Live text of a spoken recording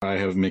I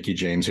have Mickey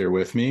James here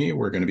with me.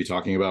 We're going to be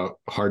talking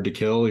about Hard to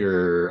Kill.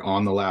 You're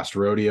on the last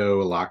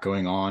rodeo, a lot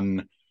going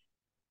on.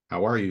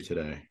 How are you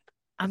today?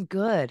 I'm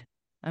good.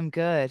 I'm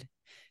good.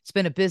 It's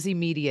been a busy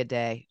media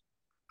day.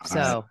 I,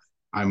 So,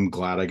 I'm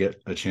glad I get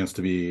a chance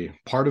to be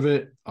part of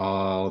it.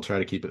 I'll try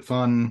to keep it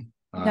fun.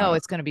 no,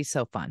 it's going to be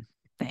so fun.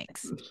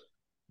 Thanks.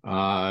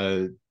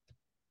 Uh,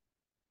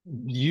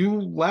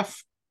 you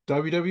left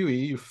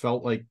WWE. You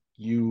felt like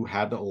you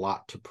had a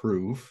lot to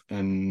prove,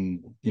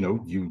 and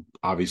you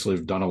obviously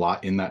have done a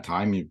lot in that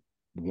time. You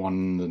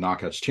won the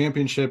Knockouts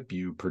Championship.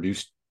 You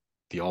produced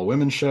the All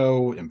Women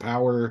Show,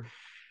 Empower.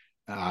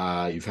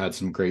 You've had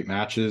some great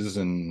matches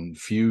and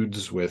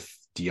feuds with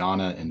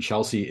Deanna and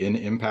Chelsea in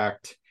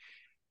Impact.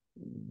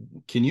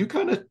 Can you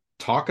kind of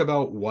talk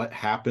about what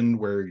happened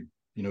where,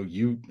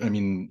 I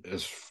mean,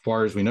 as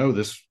far as we know,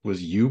 this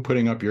was you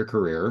putting up your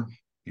career,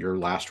 your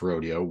last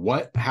rodeo.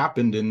 What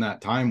happened in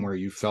that time where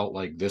you felt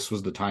like this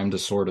was the time to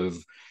sort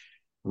of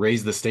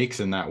raise the stakes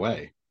in that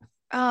way?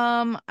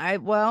 I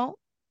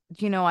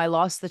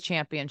lost the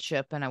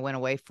championship and I went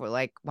away for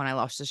like when I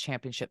lost the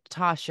championship to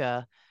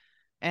Tasha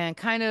and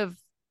kind of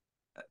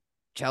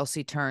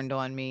Chelsea turned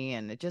on me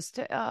and it just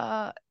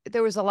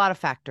there was a lot of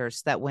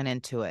factors that went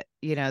into it.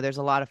 There's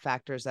a lot of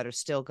factors that are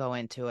still go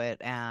into it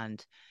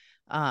and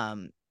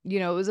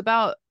it was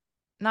about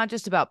not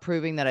just about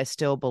proving that I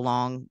still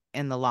belong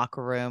in the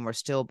locker room or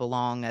still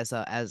belong as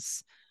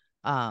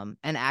an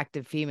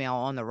active female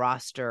on the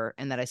roster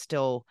and that I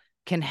still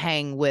can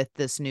hang with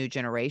this new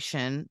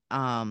generation,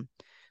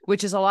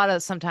 which is a lot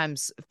of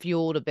sometimes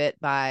fueled a bit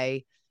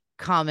by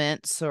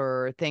comments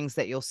or things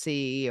that you'll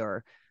see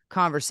or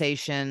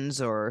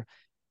conversations or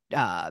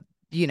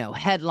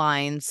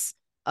headlines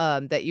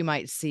that you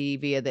might see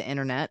via the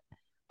internet.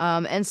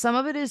 And some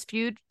of it is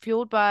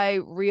fueled by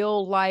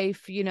real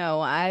life.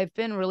 I've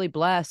been really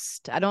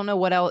blessed. I don't know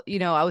what else,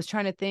 I was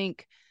trying to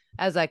think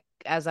as I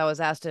was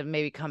asked to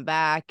maybe come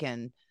back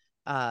and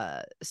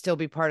still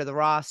be part of the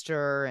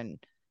roster. And,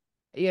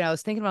 I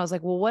was thinking about, I was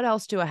like, well, what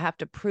else do I have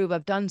to prove?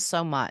 I've done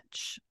so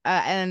much.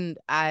 And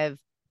I've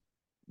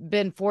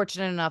been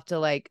fortunate enough to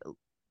like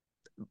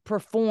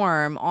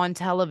perform on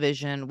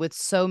television with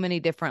so many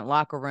different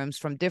locker rooms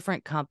from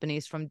different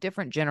companies, from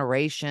different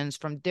generations,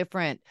 from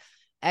different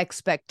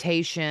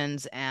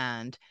expectations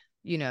and,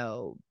 you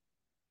know,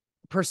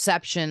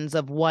 perceptions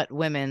of what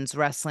women's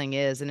wrestling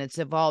is. And it's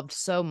evolved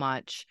so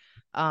much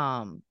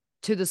to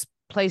this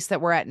place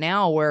that we're at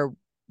now where,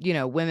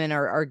 women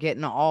are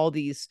getting all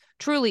these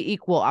truly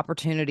equal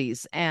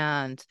opportunities.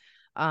 And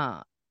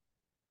I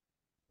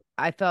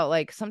felt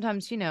like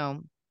sometimes,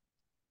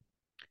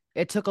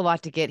 it took a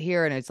lot to get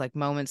here and it's like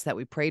moments that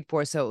we prayed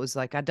for, so it was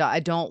like I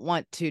don't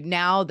want to,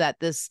 now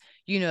that this,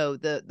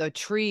 the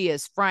tree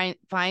is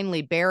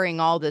finally bearing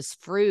all this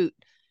fruit.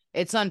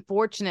 It's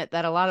unfortunate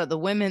that a lot of the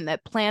women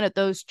that planted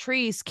those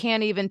trees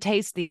can't even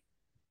taste the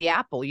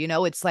apple.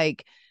 It's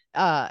like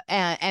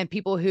and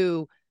people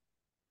who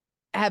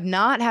have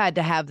not had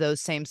to have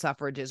those same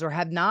suffrages or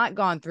have not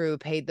gone through,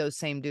 paid those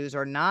same dues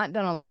or not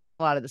done a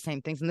lot of the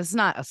same things. And this is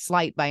not a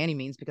slight by any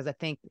means, because I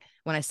think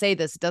when I say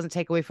this, it doesn't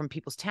take away from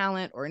people's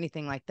talent or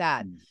anything like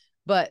that.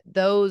 But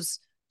those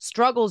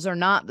struggles are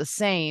not the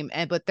same.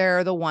 But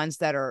they're the ones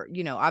that are,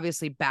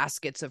 obviously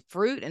baskets of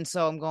fruit. And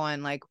so I'm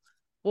going like,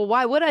 well,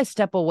 why would I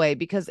step away?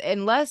 Because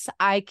unless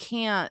I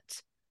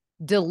can't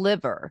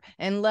deliver,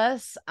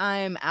 unless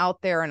I'm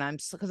out there and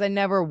because I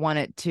never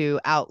wanted to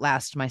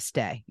outlast my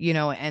stay,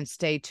 and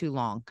stay too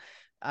long.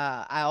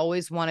 I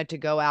always wanted to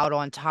go out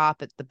on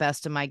top at the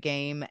best of my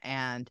game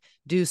and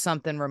do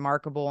something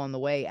remarkable on the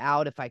way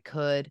out if I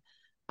could.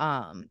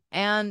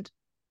 And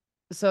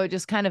so it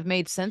just kind of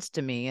made sense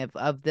to me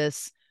of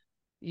this,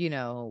 you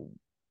know,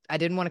 I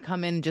didn't want to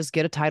come in and just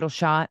get a title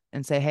shot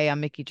and say, "Hey, I'm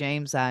Mickey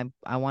James. I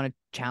want to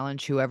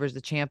challenge whoever's the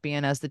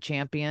champion as the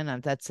champion.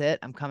 And that's it.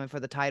 I'm coming for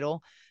the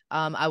title."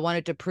 I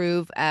wanted to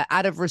prove,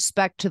 out of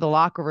respect to the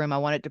locker room, I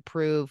wanted to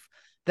prove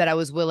that I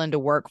was willing to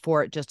work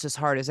for it just as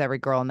hard as every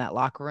girl in that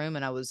locker room,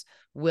 and I was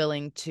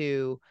willing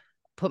to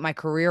put my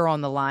career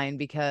on the line,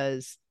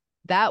 because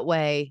that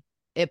way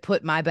it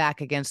put my back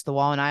against the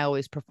wall, and I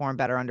always perform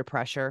better under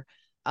pressure.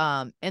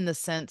 In the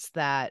sense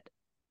that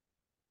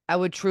I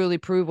would truly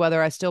prove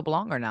whether I still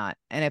belong or not.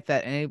 And if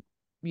at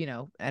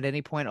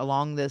any point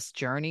along this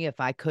journey,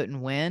 if I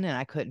couldn't win and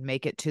I couldn't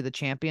make it to the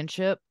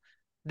championship,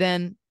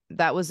 then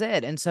that was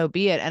it. And so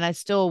be it. And I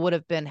still would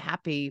have been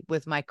happy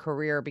with my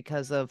career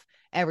because of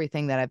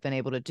everything that I've been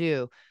able to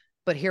do.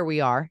 But here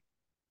we are,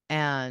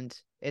 and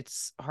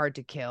it's hard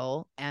to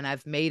kill. And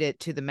I've made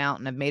it to the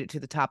mountain. I've made it to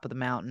the top of the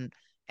mountain,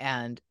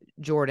 and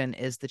Jordan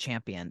is the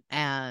champion.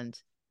 And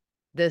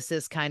this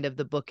is kind of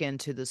the bookend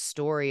to the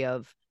story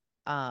of,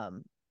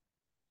 um,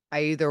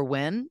 I either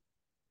win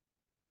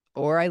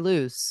or I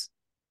lose.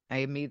 I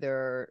am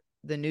either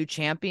the new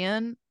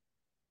champion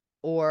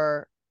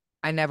or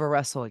I never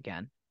wrestle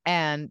again.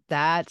 And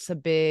it's a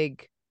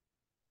big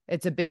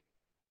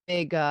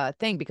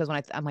thing, because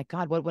when I'm like,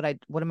 God, what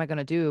am I going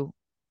to do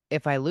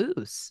if I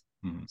lose?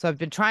 Mm-hmm. So I've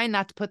been trying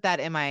not to put that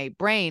in my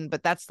brain,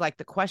 but that's like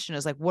the question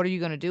is like, what are you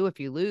going to do if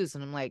you lose?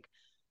 And I'm like,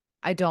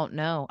 I don't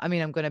know. I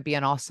mean, I'm going to be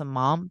an awesome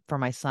mom for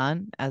my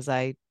son as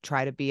I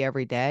try to be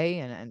every day,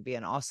 and be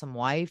an awesome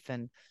wife,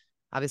 and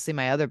obviously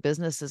my other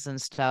businesses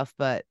and stuff.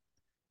 But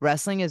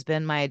wrestling has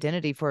been my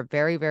identity for a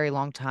very, very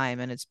long time.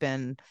 And it's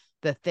been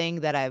the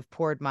thing that I've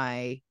poured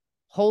my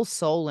whole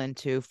soul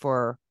into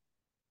for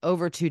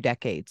over 2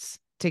 decades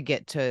to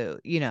get to,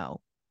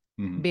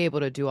 Mhm. be able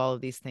to do all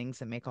of these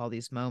things and make all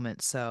these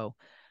moments. So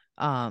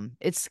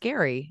it's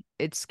scary.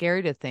 It's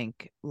scary to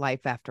think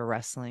life after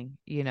wrestling,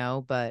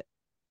 but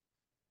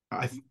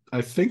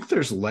I think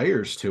there's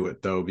layers to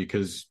it though,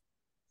 because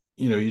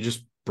you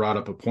just brought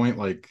up a point,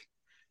 like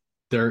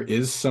there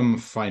is some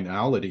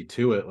finality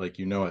to it. Like,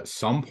 at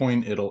some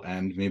point it'll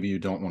end. Maybe you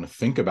don't want to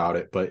think about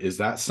it, but is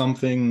that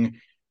something,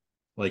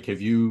 like,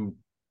 have you,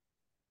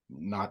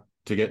 not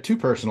to get too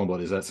personal, but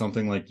is that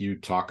something like you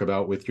talk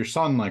about with your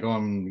son? Like, oh,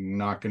 I'm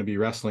not going to be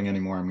wrestling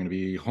anymore. I'm going to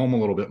be home a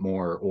little bit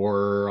more.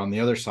 Or on the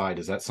other side,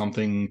 is that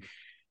something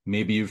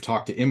maybe you've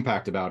talked to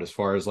Impact about, as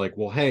far as like,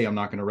 well, hey, I'm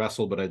not going to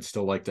wrestle, but I'd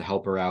still like to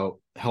help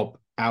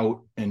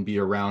out and be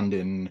around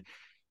in,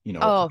 a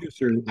oh,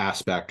 producer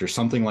aspect or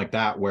something like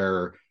that,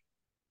 where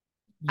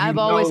you I've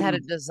always know had a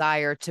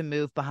desire to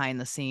move behind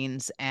the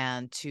scenes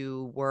and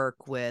to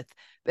work with,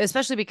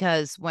 especially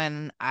because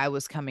when I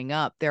was coming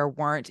up, there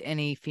weren't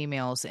any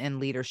females in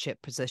leadership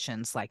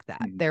positions like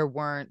that. Mhm. There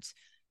weren't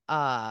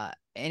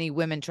any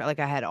women, like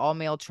I had all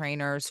male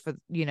trainers for,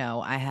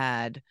 I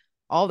had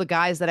all the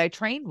guys that I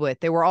trained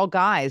with. They were all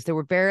guys. There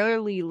were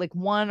barely like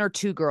one or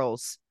two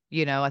girls.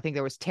 I think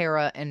there was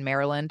Tara in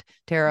Maryland,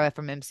 Tara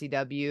from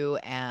MCW,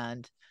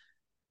 and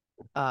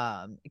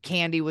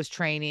Candy was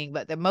training,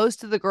 but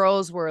most of the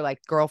girls were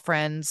like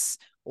girlfriends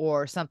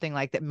or something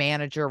like that,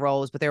 manager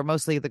roles, but they were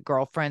mostly the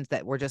girlfriends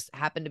that were just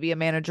happened to be a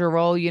manager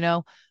role.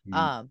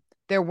 Mhm.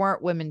 There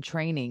weren't women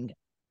training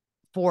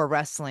for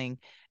wrestling,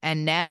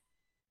 and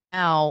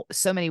now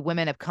so many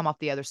women have come off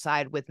the other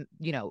side with,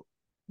 who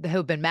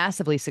have been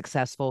massively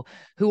successful,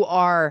 who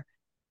are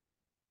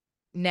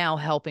now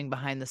helping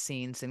behind the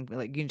scenes. And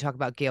like, you can talk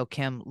about Gail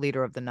Kim,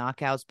 leader of the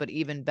Knockouts, but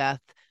even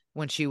Beth,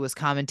 when she was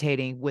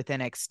commentating with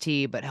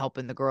NXT, but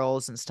helping the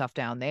girls and stuff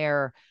down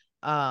there.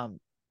 Um,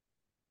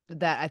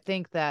 that I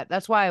think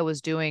that's why I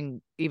was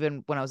doing,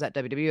 even when I was at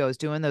WWE, I was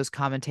doing those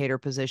commentator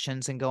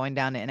positions and going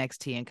down to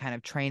NXT and kind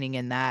of training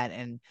in that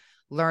and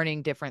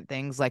learning different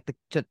things like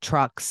the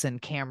trucks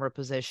and camera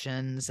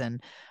positions.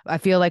 And I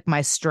feel like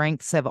my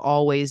strengths have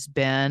always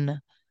been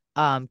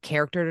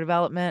character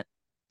development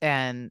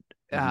and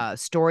Mhm.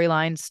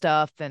 storyline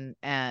stuff, and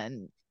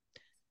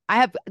I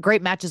have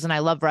great matches and I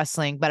love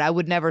wrestling, but I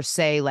would never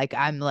say like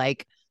I'm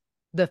like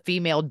the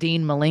female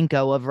Dean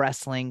Malenko of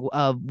wrestling,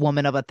 a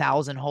woman of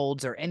 1,000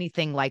 holds or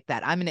anything like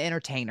that. I'm an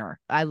entertainer.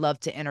 I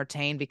love to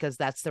entertain because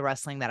that's the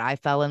wrestling that I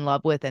fell in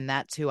love with, and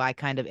that's who I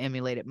kind of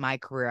emulated my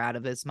career out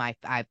of.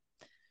 I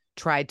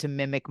tried to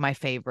mimic my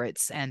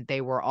favorites, and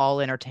they were all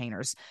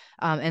entertainers.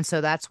 And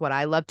so that's what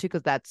I love to,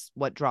 because that's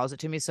what draws it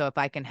to me. So if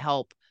I can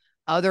help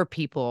other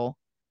people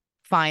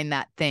find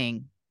that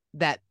thing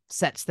that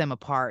sets them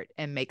apart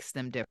and makes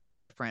them different,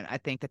 I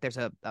think that there's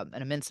an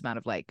immense amount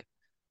of like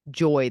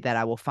joy that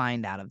I will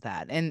find out of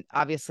that. And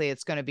obviously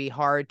it's going to be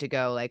hard to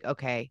go like,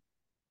 okay,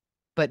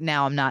 but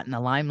now I'm not in the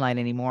limelight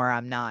anymore.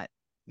 I'm not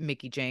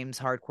Mickey James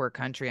hardcore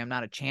country. I'm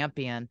not a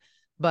champion,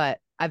 but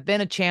I've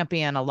been a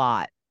champion a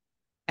lot,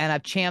 and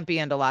I've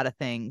championed a lot of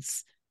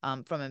things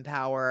from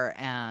Empower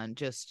and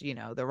just,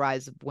 the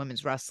rise of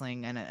women's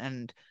wrestling,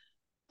 and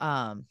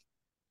um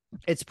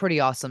it's pretty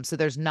awesome. So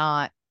there's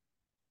not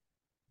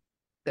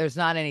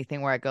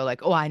anything where I go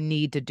like, oh, I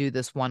need to do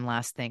this one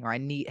last thing, or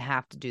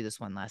have to do this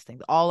one last thing.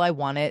 All I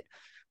wanted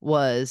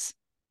was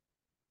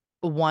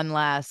one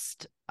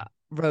last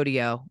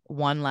rodeo,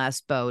 one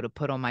last bow to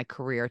put on my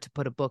career, to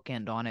put a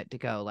bookend on it, to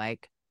go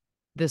like,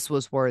 this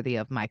was worthy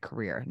of my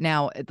career.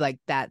 Now, like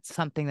that's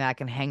something that I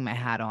can hang my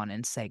hat on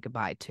and say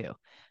goodbye to.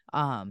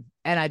 And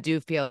I do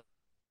feel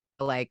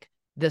like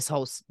this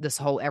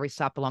whole every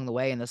stop along the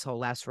way and this whole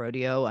last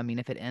rodeo, I mean,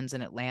 if it ends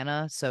in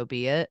Atlanta, so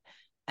be it.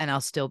 And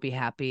I'll still be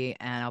happy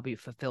and I'll be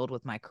fulfilled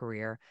with my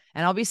career.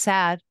 And I'll be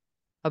sad.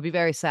 I'll be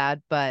very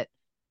sad, but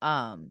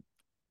um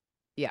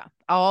yeah,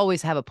 I'll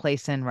always have a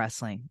place in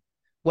wrestling,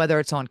 whether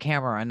it's on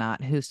camera or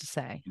not. Who's to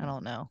say? I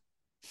don't know.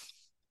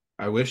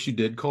 I wish you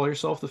did call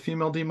yourself the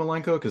female Dean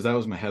Malenko, because that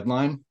was my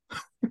headline.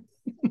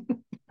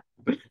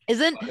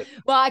 Isn't But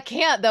Well, I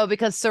can't though,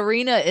 because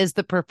Serena is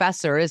the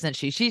professor, isn't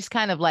she? She's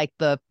kind of like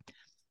the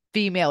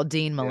female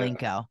Dean yeah,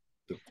 Malenko.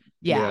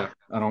 Yeah. yeah,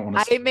 I don't want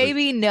to I start.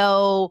 maybe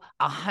know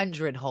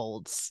 100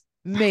 holds,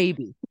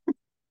 maybe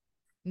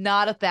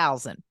not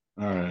 1,000.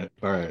 All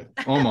right,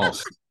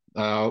 almost.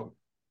 Uh,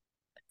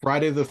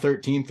 Friday the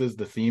 13th is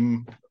the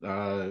theme.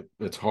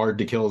 It's Hard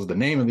to Kill is the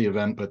name of the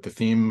event, but the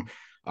theme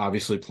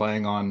obviously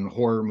playing on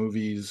horror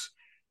movies.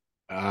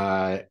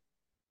 Uh,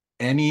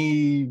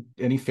 any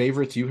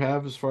favorites you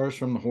have as far as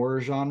from the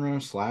horror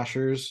genre,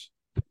 slashers?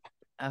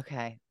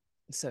 Okay.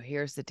 So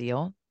here's the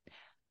deal.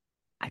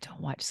 I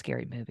don't watch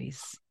scary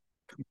movies.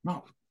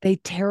 No. They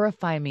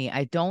terrify me.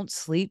 I don't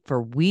sleep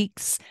for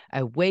weeks.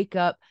 I wake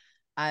up.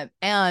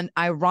 And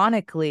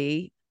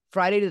ironically,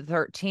 Friday the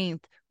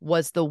 13th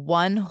was the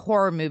one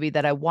horror movie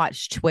that I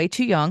watched way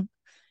too young,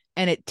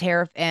 and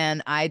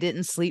and I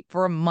didn't sleep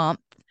for a month.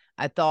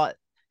 I thought,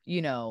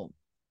 you know,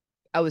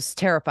 I was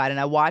terrified, and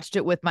I watched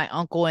it with my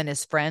uncle and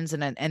his friends,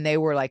 and they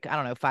were like, I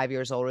don't know, 5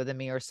 years older than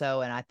me or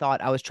so, and I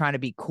thought I was trying to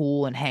be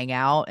cool and hang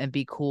out and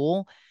be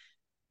cool.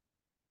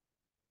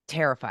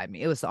 Terrified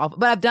me. It was awful.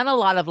 But I've done a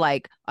lot of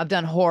like I've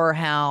done Horror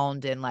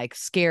Hound and like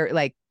scare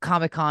like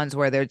Comic Cons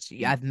where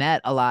I've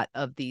met a lot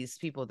of these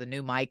people, the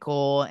new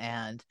Michael,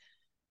 and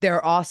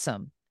they're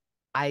awesome.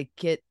 I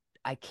get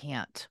I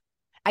can't.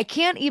 I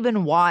can't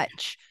even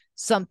watch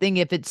something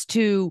if it's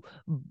too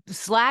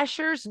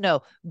slashers,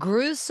 no,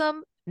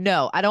 gruesome.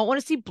 No, I don't want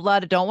to see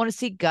blood. I don't want to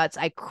see guts.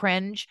 I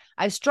cringe.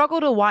 I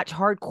struggle to watch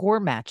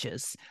hardcore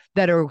matches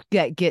that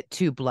get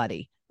too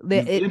bloody. You've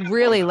It been in one.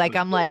 really like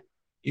I'm like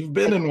You've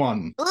been in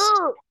one.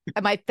 ugh!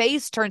 And my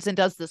face turns and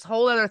does this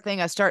whole other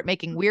thing. I start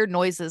making weird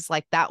noises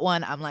like that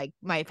one. I'm like,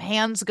 my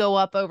hands go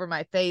up over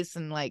my face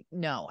and like,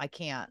 no, I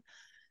can't.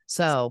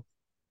 So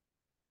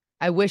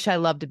I wish I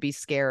loved to be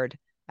scared.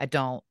 I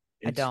don't.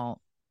 I It's don't.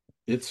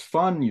 it's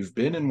fun. You've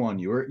been in one.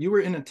 You were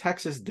in a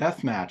Texas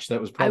death match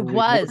that was I probably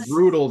more was.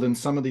 brutal than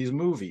some of these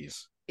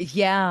movies.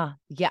 Yeah.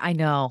 Yeah, I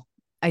know.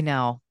 I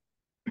know.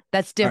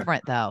 That's All right.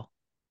 different though.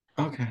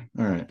 Okay.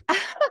 All right.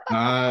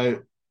 Uh,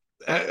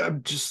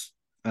 I'm just,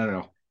 I don't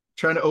know,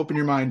 trying to open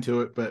your mind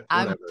to it, but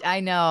whatever. I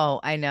know.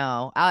 I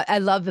know. I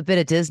love a bit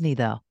of Disney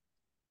though.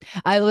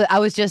 I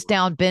was just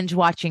down binge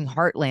watching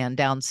Heartland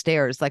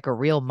downstairs like a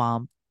real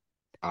mom.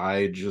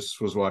 I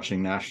just was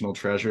watching National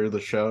Treasure, the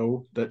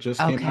show that just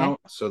came Okay. out,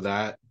 so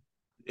that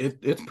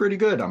it's pretty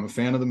good. I'm a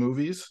fan of the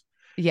movies.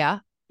 Yeah.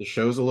 The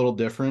show's a little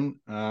different,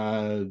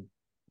 I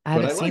but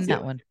haven't I seen like that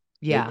it. one.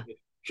 It Yeah.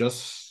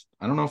 just,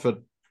 I don't know if it,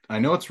 I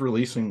know it's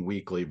releasing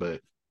weekly,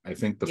 but I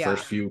think the Yeah.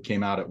 first few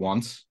came out at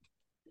once.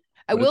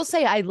 I But will it's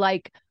say I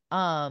like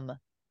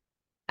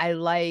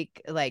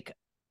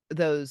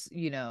those,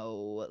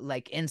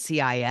 like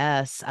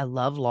NCIS. I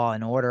love Law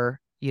and Order,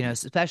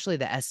 especially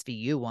the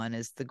SVU one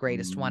is the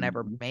greatest one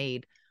ever Mhm.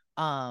 made.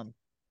 Um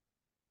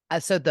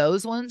so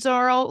those ones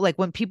are all like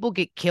when people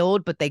get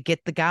killed but they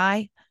get the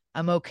guy,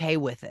 I'm okay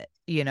with it.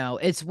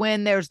 It's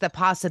when there's the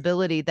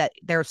possibility that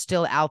they're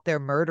still out there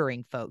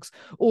murdering folks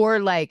or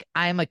like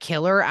I'm a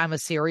killer, I'm a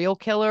serial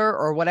killer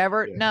or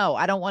whatever. Yeah. No,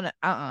 I don't want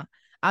to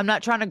I'm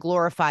not trying to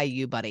glorify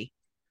you, buddy.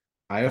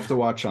 I have to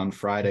watch on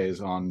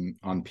Fridays on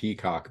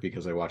Peacock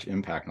because I watch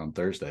Impact on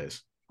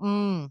Thursdays.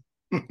 Mm,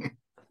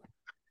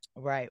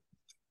 right.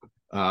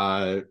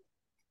 uh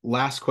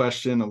Last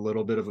question, a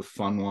little bit of a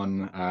fun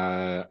one.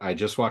 I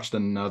just watched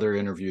another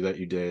interview that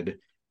you did,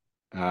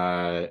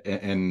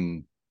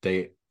 and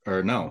they,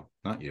 or no,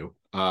 not you.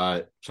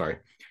 Sorry.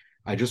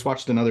 I just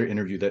watched another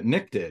interview that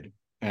Nick did,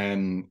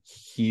 and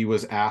he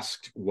was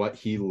asked what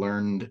he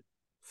learned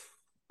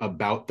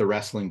about the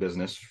wrestling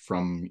business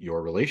from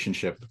your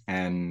relationship,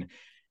 and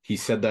he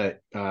said that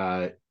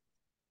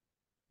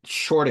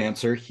short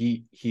answer,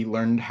 he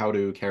learned how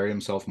to carry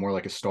himself more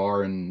like a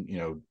star,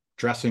 and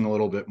dressing a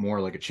little bit more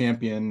like a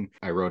champion.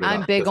 I wrote it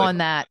I'm up big because I on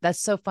that.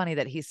 That's so funny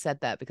that he said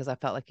that because I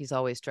felt like he's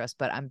always dressed,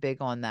 but I'm big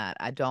on that.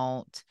 I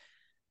don't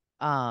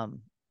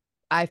um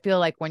I feel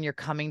like when you're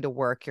coming to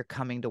work, you're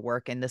coming to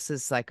work. And this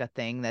is like a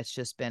thing that's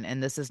just been,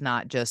 and this is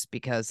not just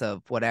because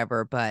of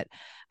whatever, but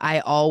I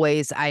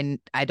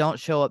don't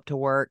show up to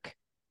work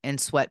in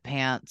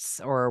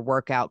sweatpants or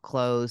workout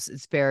clothes.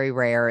 It's very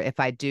rare. If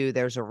I do,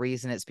 there's a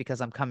reason. It's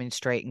because I'm coming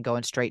straight and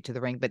going straight to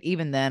the ring. But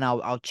even then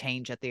I'll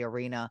change at the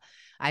arena.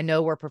 I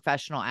know we're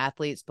professional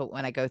athletes, but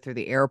when I go through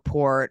the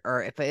airport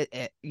or if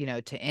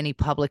to any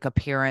public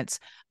appearance,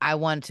 I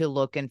want to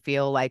look and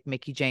feel like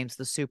Mickie James,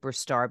 the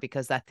superstar,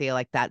 because I feel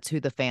like that's who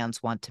the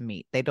fans want to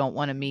meet. They don't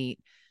want to meet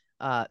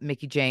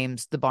Mickie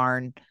James, the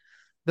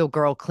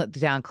girl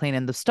down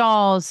cleaning the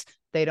stalls.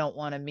 They don't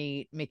want to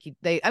meet Mickey.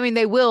 They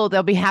will.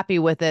 They'll be happy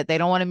with it. They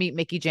don't want to meet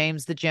Mickie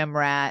James, the gym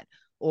rat,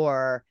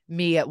 or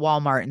me at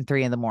Walmart in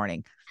 3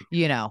 a.m.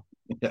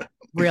 yeah.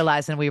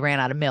 Realizing we ran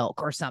out of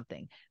milk or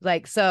something.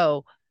 Like,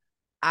 so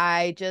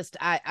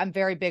I'm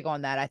very big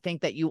on that. I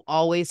think that you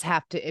always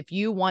have to, if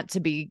you want to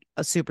be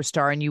a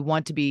superstar and you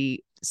want to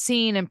be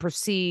seen and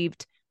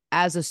perceived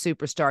as a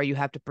superstar, you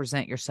have to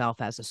present yourself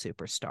as a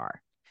superstar.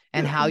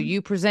 And Yeah. how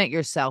you present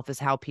yourself is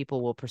how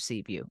people will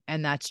perceive you.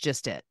 And that's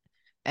just it.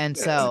 And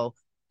Yeah. so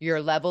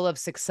your level of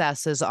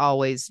success is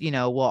always,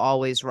 will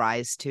always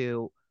rise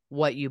to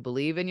what you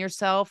believe in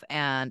yourself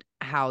and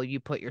how you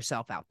put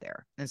yourself out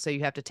there. And so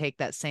you have to take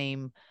that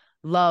same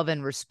love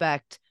and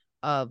respect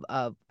of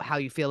how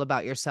you feel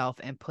about yourself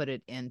and put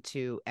it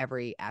into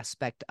every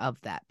aspect of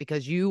that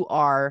because you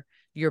are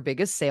your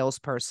biggest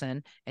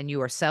salesperson and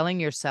you are selling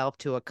yourself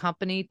to a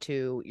company,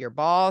 to your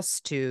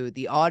boss, to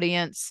the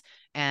audience,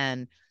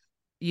 and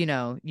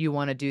you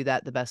want to do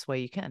that the best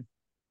way you can.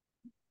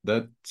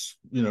 That's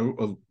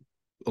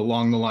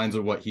along the lines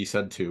of what he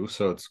said too.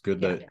 So it's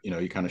good Yeah.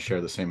 that, you kind of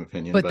share the same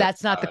opinion. But But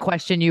that's not the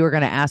question you were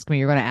going to ask me.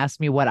 You're going to ask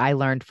me what I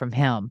learned from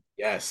him.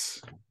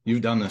 yes,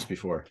 you've done this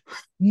before.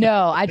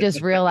 No, I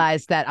just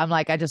realized that I'm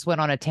like, I just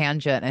went on a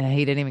tangent and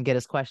he didn't even get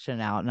his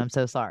question out. And I'm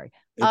so sorry.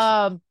 It's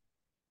Um,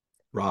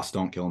 Ross,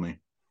 don't kill me.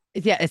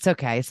 yeah, it's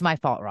okay. It's my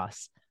fault,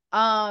 Ross.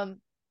 Um,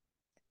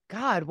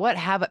 God, what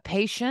habit?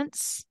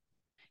 Patience.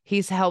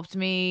 He's helped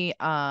me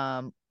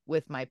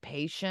with my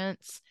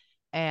patience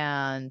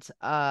and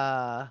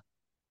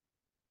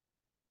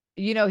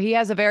he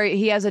has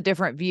a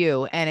different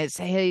view and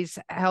he's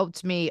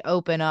helped me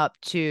open up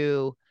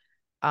to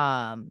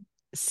um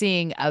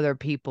seeing other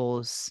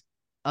people's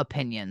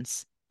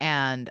opinions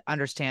and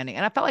understanding.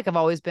 And I felt like I've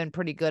always been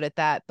pretty good at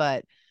that,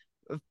 but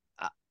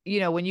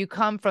when you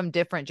come from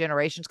different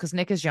generations, because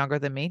Nick is younger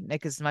than me,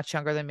 Nick is much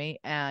younger than me,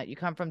 and you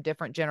come from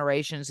different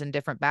generations and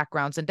different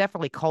backgrounds and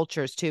definitely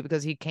cultures too,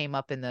 because he came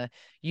up in the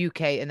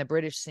UK and the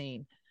British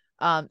scene.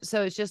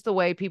 So it's just the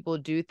way people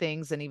do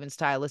things and even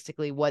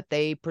stylistically what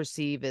they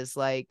perceive as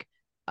like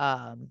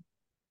um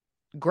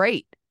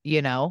great,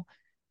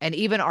 and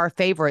even our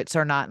favorites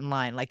are not in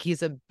line. Like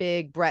he's a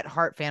big Bret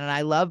Hart fan, and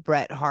I love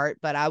Bret Hart,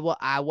 but I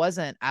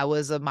wasn't. I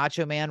was a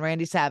Macho Man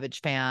Randy Savage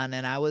fan,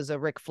 and I was a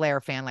Ric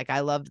Flair fan. Like I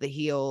loved the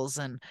heels,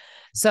 and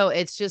so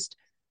it's just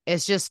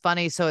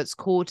funny. So it's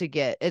cool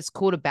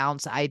to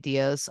bounce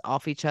ideas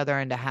off each other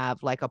and to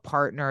have like a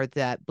partner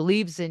that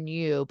believes in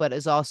you, but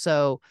is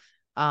also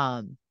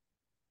um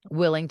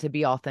willing to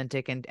be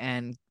authentic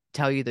and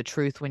tell you the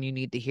truth when you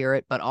need to hear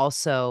it, but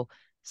also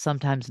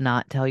sometimes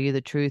not tell you the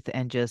truth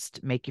and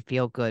just make you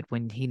feel good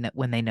when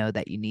they know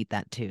that you need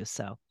that too.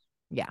 So,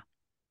 yeah.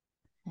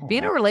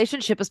 Being in Aw. a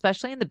relationship,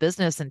 especially in the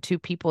business and two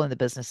people in the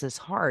business is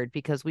hard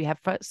because we have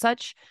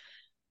such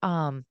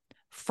um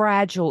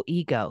fragile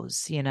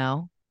egos, you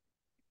know?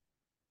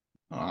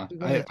 We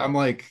really I'm do.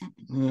 like,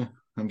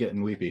 I'm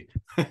getting weepy.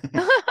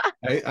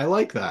 I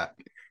like that.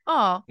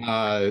 Oh,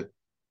 Uh,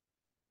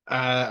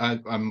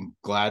 I'm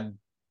glad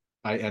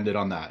I ended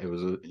on that. It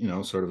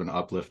was sort of an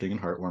uplifting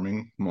and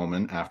heartwarming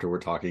moment after we're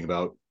talking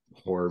about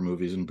horror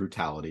movies and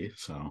brutality.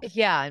 So,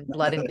 yeah, and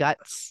blood and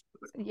guts.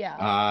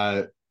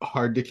 Yeah.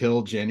 Hard to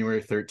Kill,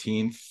 January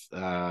 13th.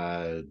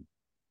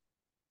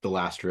 The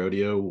Last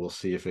Rodeo. We'll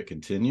see if it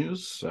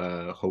continues.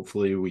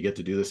 Hopefully, we get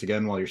to do this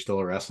again while you're still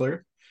a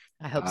wrestler.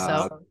 I hope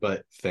so.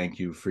 But thank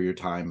you for your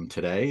time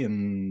today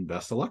and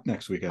best of luck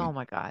next Oh weekend.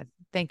 my God.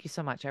 Thank you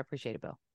so much. I appreciate it, Bill.